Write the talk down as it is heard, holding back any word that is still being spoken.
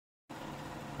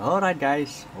Alright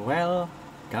guys,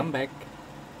 welcome back.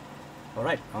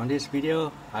 Alright, on this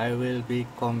video I will be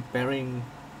comparing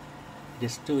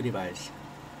these two devices,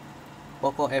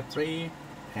 Poco F3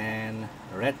 and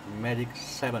Matrixx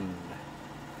 7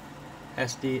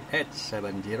 SD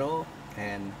 870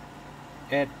 and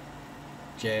 8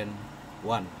 Gen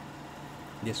 1.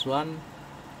 This one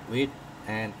with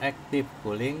an active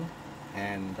cooling,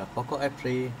 and the Poco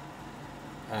F3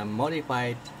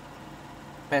 modified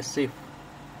passive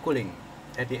cooling.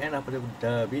 At the end of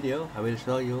the video I will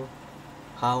show you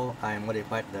how I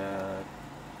modified the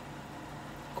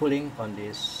cooling on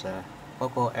this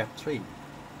Poco F3.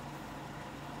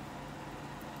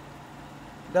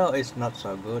 Though it's not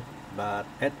so good, but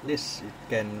at least it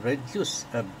can reduce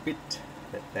a bit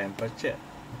the temperature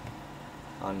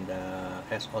on the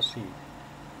SoC,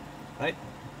 right?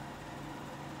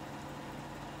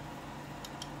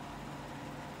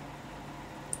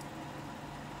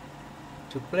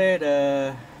 To play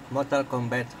the Mortal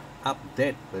Kombat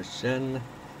update version,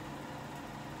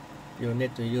 you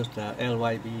need to use the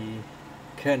LYB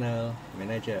kernel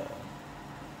manager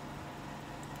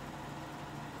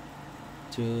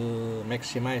to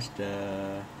maximize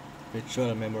the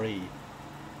virtual memory.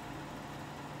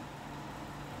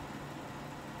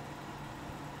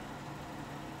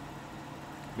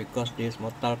 Because these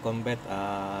Mortal Kombat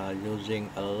are using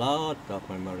a lot of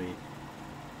memory,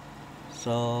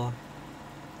 so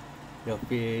your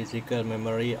physical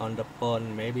memory on the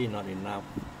phone maybe not enough,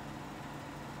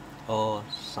 or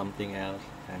something else,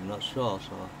 I'm not sure.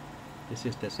 So this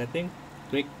is the setting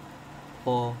tweak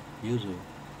for YUZU.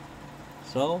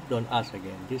 So don't ask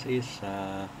again. This is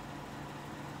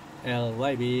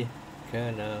LYB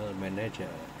kernel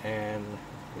manager, and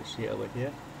you see over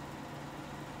here,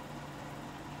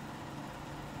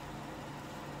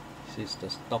 this is the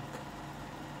stock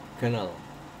kernel,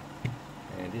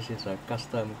 and this is a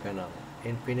custom kernel,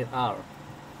 Infinite R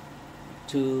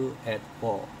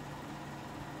 284.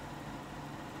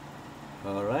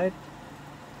 Alright,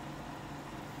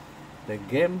 the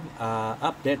game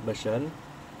update version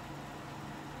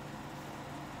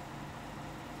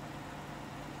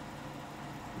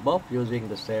both using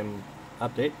the same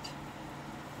update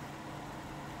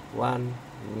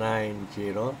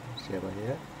 190. See over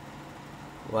here,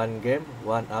 one game,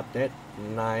 one update,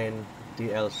 9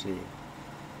 DLC.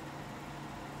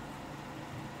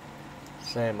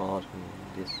 Same as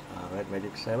this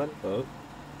Matrixx 7,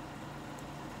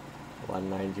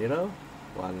 190,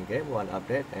 one game, one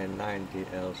update, and 9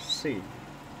 DLC,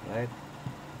 right?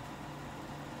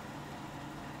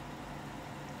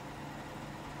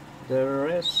 The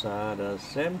rest are the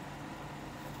same.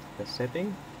 The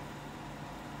setting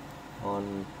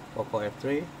on Poco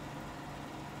F3,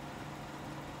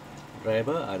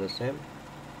 driver are the same.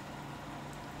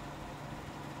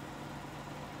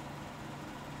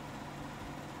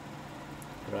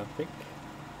 Graphic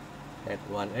at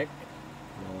 1x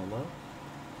normal.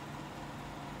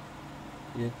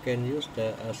 You can use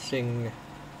the async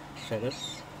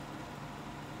shaders.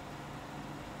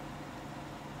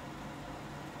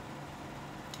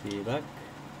 Debug,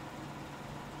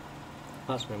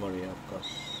 fast memory of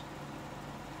course.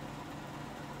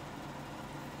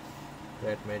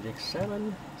 Matrixx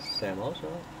 7, same also.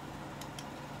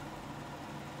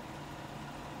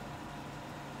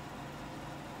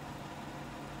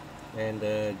 And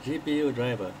the GPU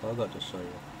driver, forgot to show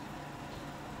you.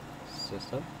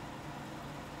 System,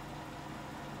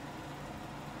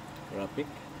 graphic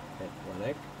at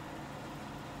 1x.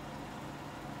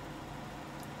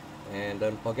 And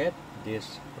don't forget,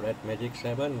 this Matrixx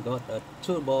 7 got a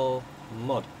turbo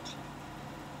mode,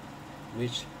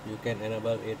 which you can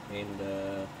enable it in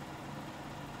the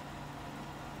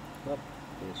what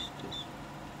is this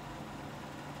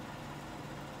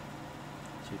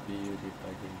GPU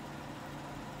debugging,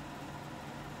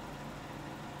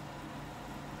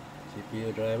 GPU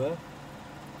driver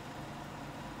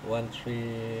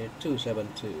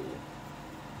 13272,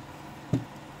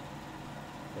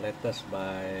 latest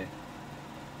by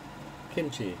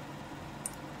Kimchi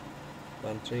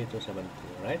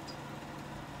 13272, right?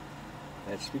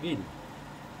 Let's begin.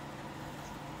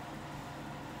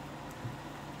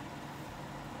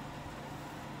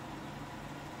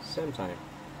 Same time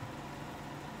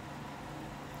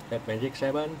at Matrixx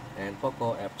 7 and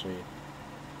Poco F3.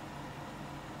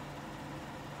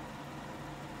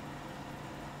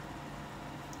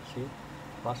 See,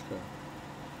 faster,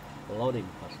 loading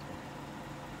faster.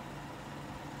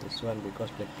 This one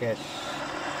because the cache,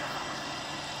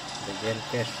 the game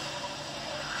cache,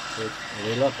 it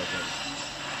reload again.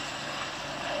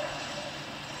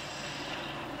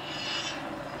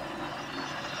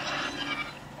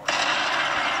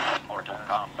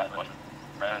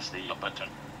 press the button.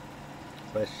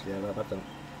 Press the button.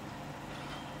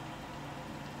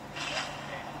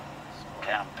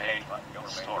 Campaign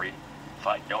story.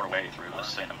 Fight your way through the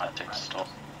cinematic story.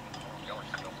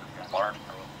 Learn,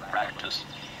 practice,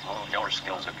 hone your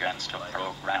skills against a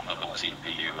programmable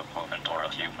CPU opponent or a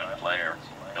human player.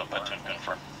 The button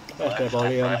confirm. Press the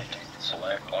volume. Right.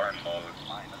 Select learn mode.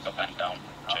 Up and down.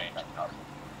 Change.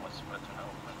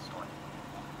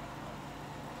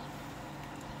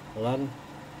 Run.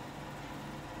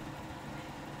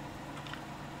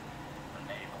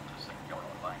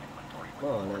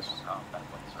 Oh, let's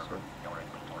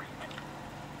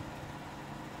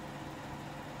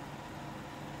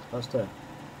faster.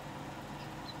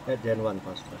 Add Gen 1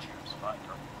 faster.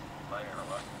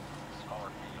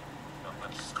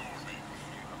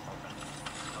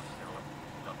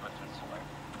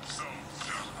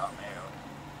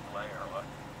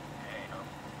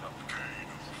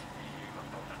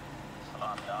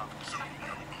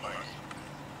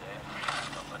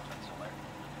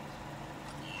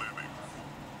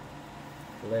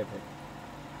 Level.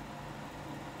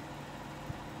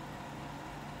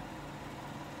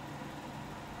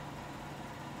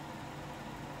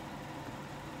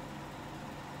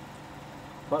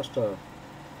 Faster.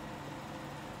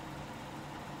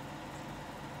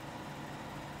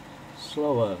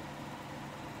 Slower.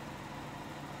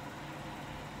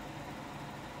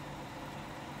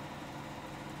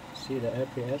 See the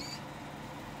FPS?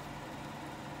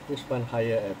 This one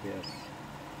higher FPS.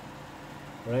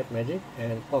 Red Magic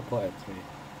and Poco F3.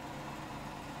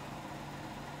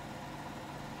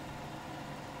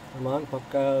 Come on,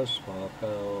 focus,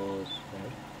 focus.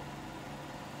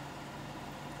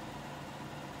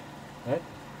 Right?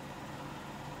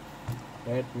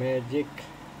 Red Magic.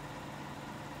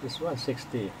 This one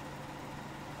 60.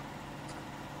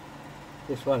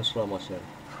 This one slow motion.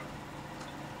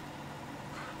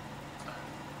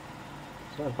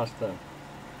 This one faster.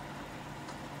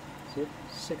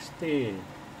 60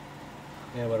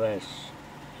 average.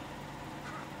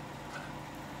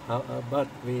 How about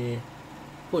we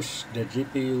push the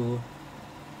GPU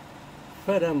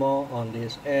furthermore on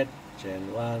this 8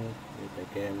 Gen 1 with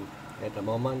the game. At the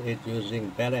moment it's using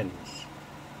balance,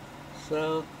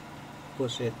 so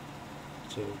push it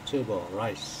to turbo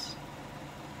rise.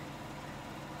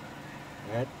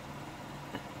 Right?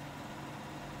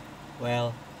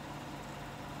 Well,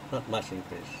 not much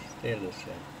increase, still the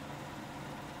same.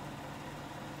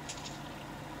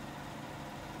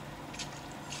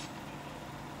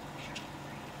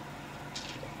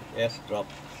 S drop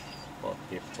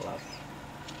 40 plus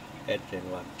 8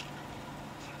 Gen 1.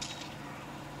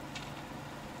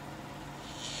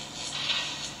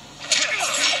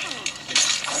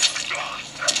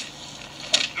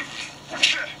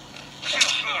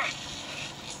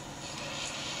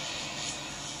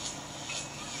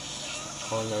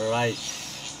 On the rise.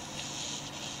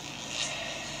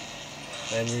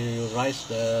 When you rise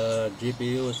the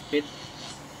GPU speed,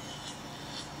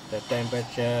 the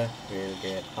temperature will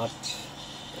get hot.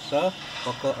 So,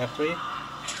 Poco F3.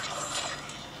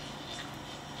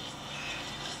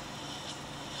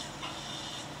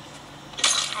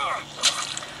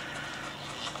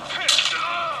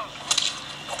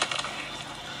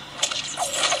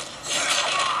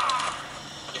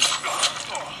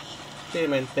 Still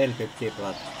maintain 50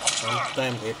 plus.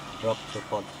 Sometimes it drops to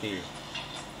 40.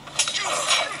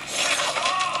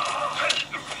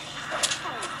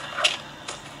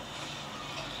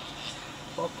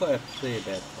 Poco F3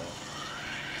 better.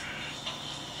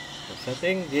 The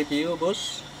setting GPU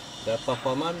boost, the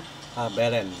performance are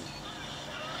balanced.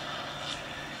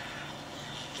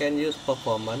 Can use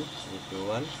performance if you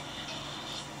want.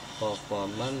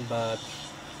 Performance, but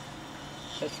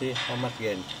let's see how much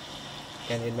gain.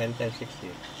 Can it maintain 60?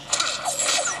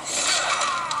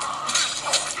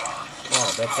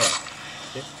 Oh, better.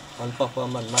 See? On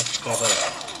performance much better.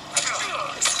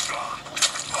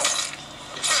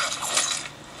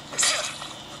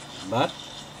 But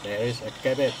there is a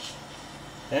caveat.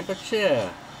 Temperature.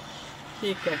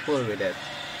 Be careful with that.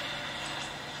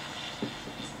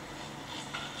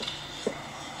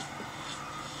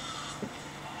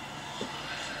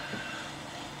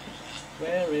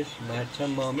 Where is my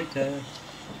thermometer?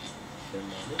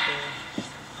 Thermometer.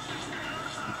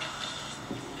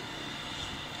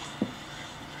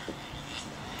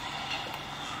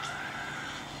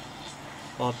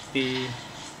 Forty,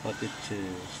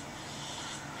 42.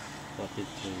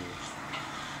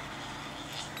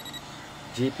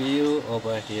 GPU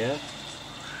over here,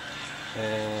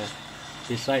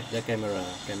 beside the camera.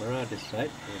 Camera this side,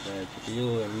 with the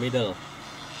GPU in middle,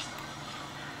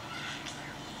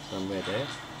 somewhere there.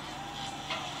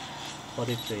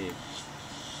 43.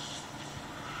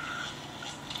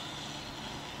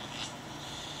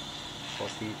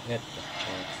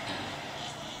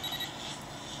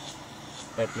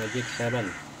 That Matrixx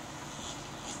 7.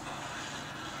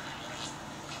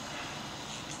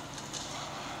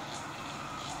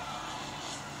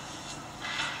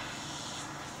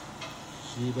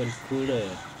 Even cooler.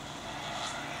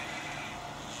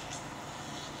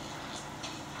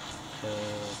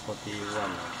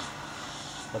 41,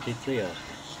 43,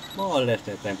 more or less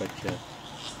the temperature,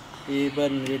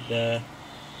 even with the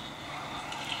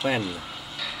fan.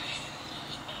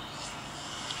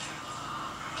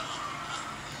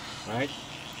 Right?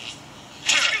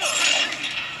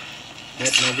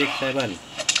 That Matrixx 7.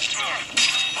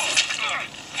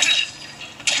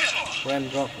 Fan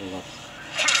drop a lot.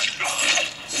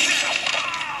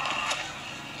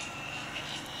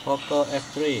 Poco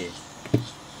F3.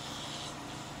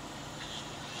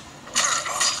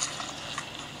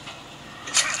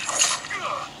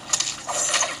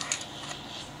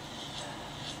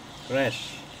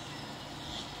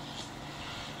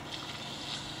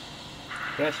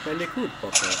 Crash very good,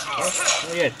 Poco. Oh,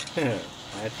 not yet.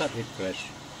 I thought it crashed.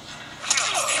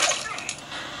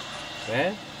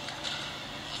 Where?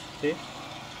 See?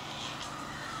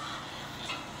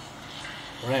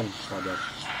 RAM for that.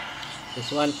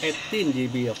 This one 18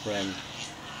 GB of RAM.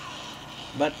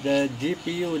 But the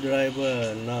GPU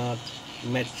driver not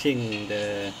matching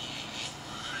the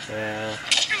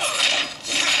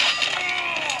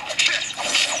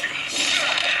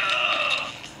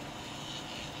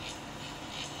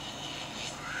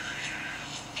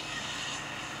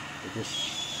this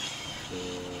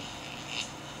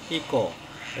eco.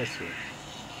 Let's see.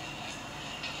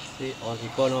 See, on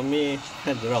economy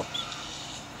it drops.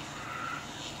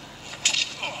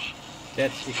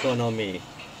 That's economy.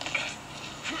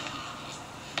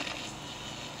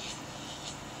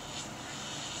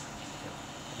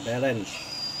 Balance.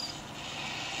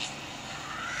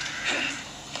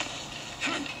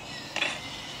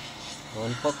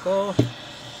 On Poco.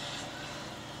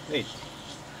 Wait.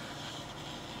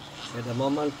 At the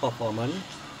moment, performance.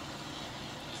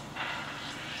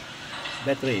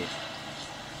 Battery.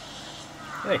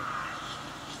 Hey.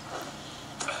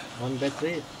 On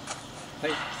battery.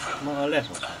 Hey. More or less.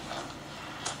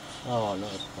 Oh no,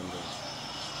 it's funding.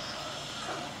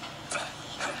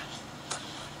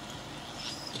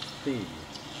 60.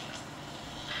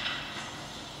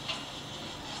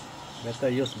 Better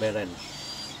use balance.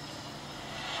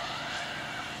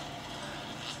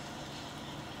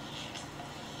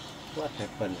 What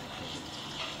happened actually?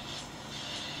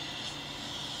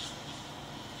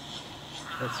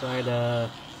 That's why the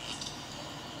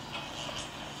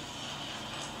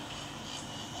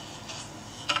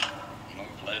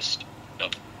move list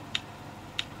of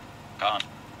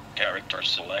character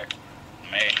select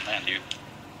main menu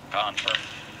confirm.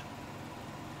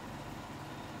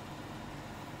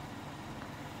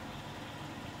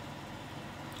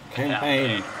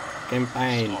 campaign.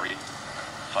 Story.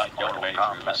 Fight your way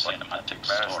through the cinematic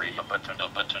story. The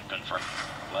button confirm.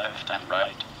 Left and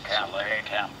right. Select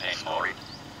campaign mode.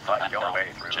 Fight your way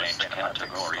through change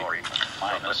category.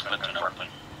 Minus button open.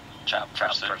 Chapter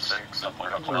 6.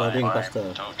 Loading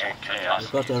faster. Total chaos.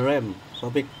 Because the RAM so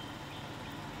big.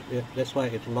 Yeah, that's why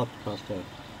it's a lot faster.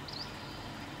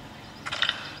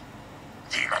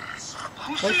 Demons.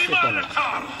 What's this one?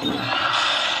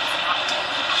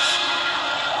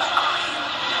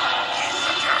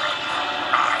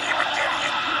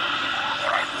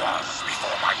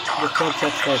 The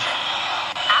concept said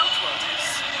Outworlders.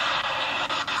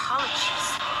 Apologies.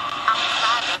 I'm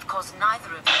glad I've caused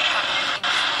neither of you permanent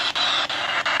injury.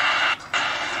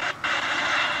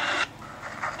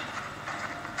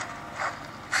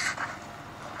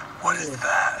 What is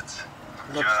that?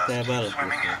 not stable.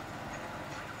 Swimming.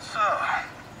 So,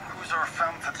 who's our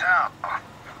femme fatale?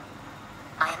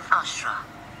 I am Ashra,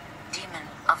 demon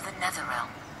of the Netherrealm.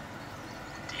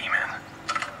 Demon.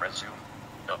 Resume.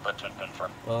 The button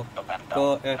confirm.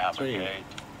 Poco F3. Navigate.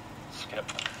 Skip.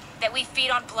 That we feed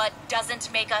on blood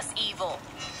doesn't make us evil.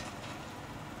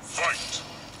 Fight.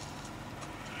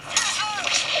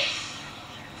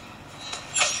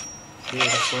 See the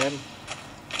frame?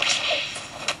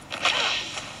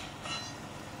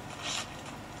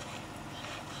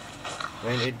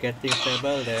 When it getting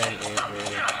stable, then it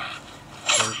will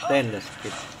maintain the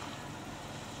speed.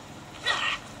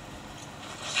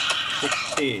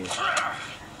 60.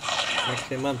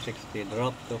 Maximum 60.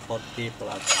 Drop to 40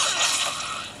 plus.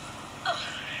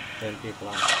 20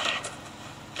 plus.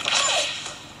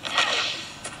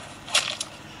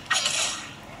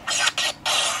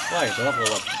 Why drop a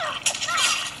lot?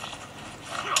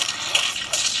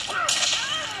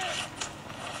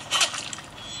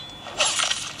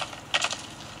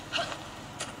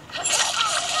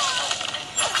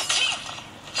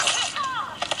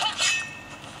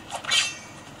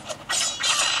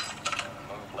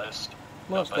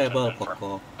 More stable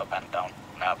Poco. Up and down.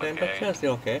 Navigate. Temperature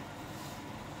still okay.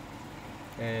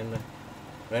 And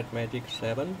red magic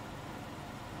 7.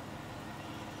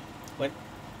 Wait.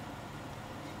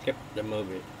 Skip the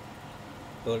movie.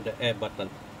 Hold the A button.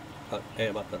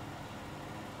 A button.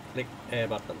 Click A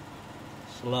button.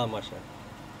 Slow motion.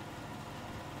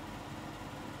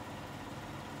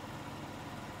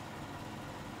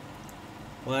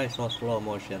 Why so slow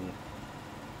motion?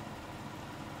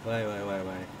 Why?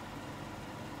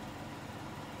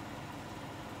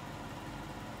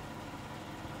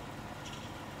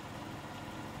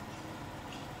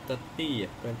 30,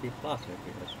 20 plus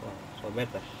maybe as well. So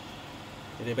better.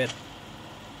 Very better.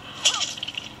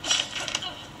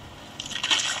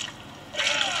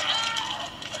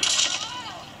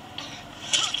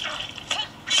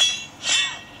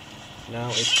 Now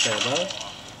it's stable.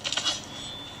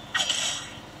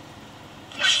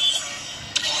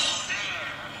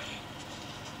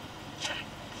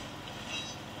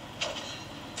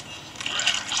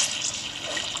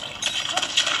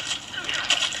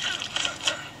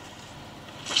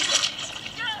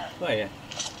 Why ya?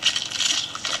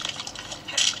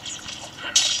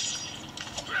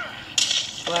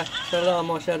 Wah, slow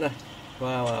motion dah.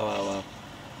 Wow.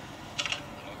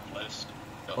 List.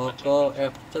 Poco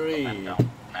F3.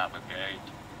 Navigate.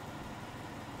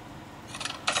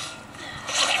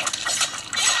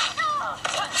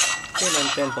 And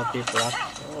 1040 plus,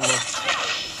 almost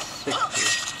 60.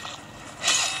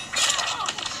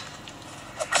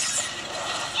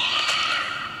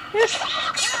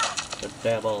 The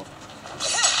devil.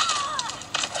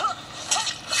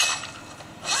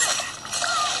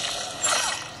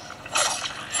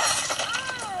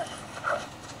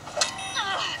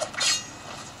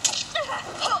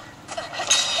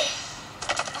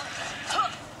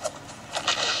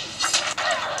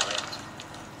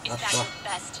 If that's your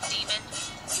best, demon,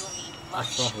 you'll need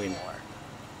much win. more.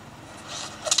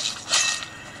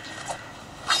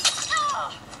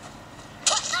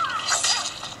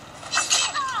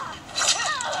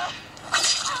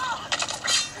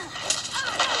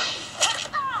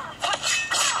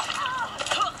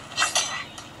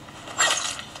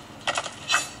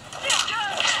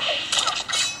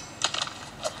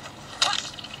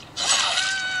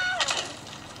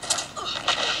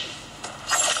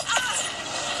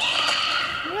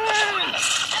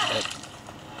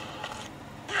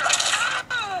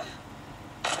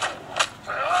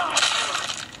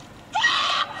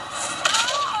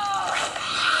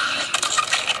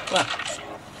 Wah,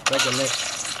 dragon leg.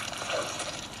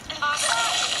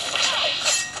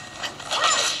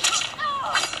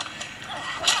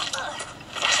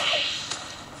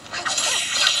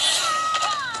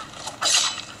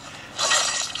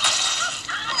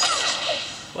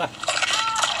 Wah,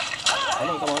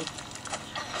 come on.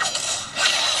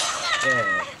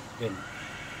 Yeah, win.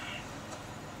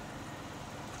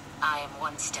 I am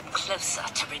one step closer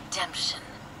to redemption.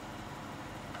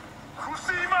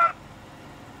 Kusima!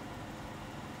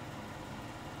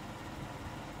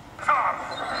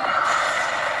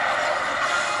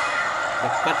 The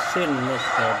cutscene no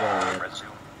stable.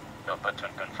 Resume. The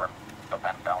button confirm. Up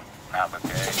and down.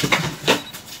 Navigate.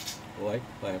 Wait,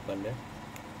 what happened there?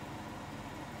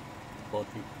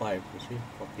 45, you see,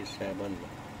 47.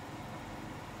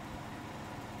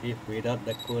 If without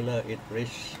the cooler, it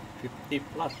reached 50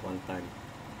 plus one time.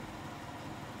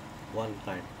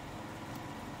 45.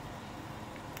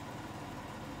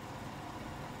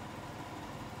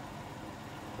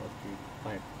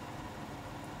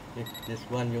 If this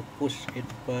one you push it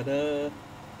further,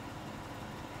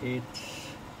 it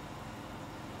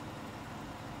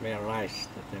may rise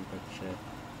the temperature.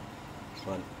 This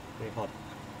one very hot.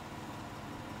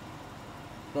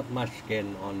 Not much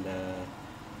gain on the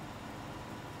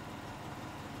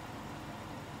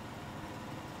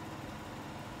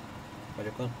what do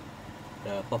you call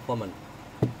the performance.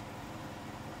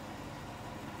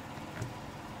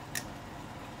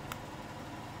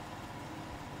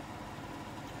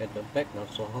 At the back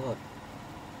not so hot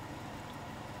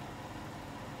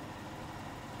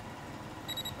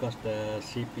because the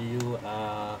CPU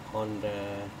are on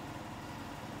the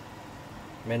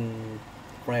main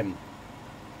frame,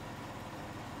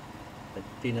 the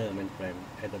thinner main frame.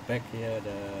 At the back here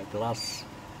the glass,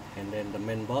 and then the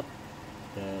main board,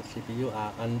 the CPU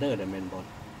are under the main board,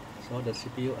 so the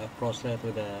CPU are closer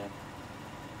to the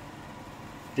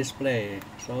display,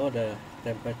 so the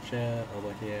temperature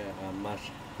over here are much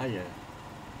higher.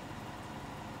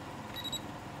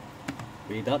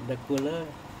 Without the cooler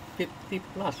 50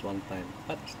 plus one time,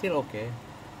 but still okay.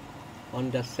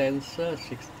 On the sensor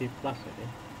 60 plus, I think.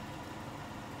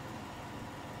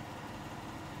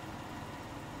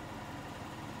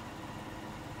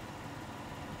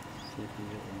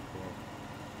 continue import.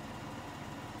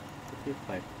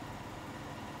 55,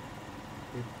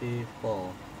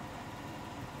 54.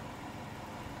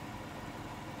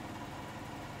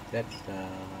 That's the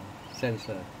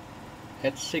sensor.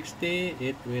 At 60,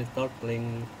 it will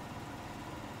throttling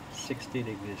 60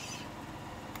 degrees.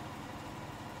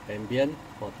 Ambient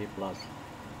 40 plus.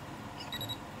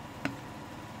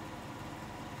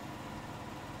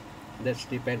 That's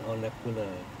depend on the cooler.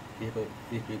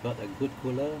 If you got a good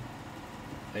cooler,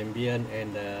 ambient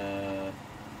and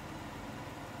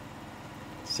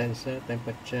sensor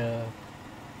temperature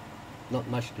not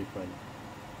much different.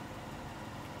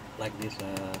 Like this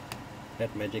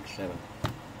that Matrixx 7,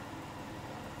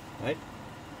 right?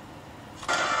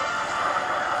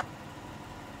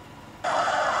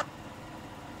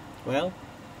 Well,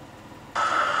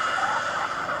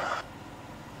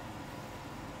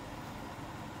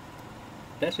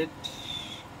 that's it.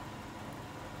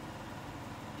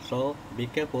 So be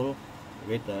careful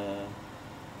with the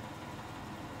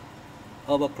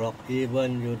overclock.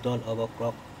 Even you don't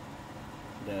overclock,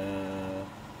 the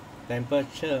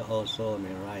temperature also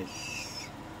may rise.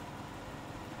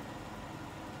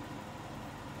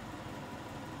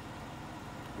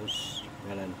 Oops,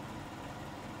 melon.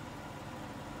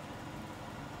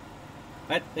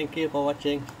 Right, thank you for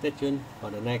watching. Stay tuned for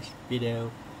the next video.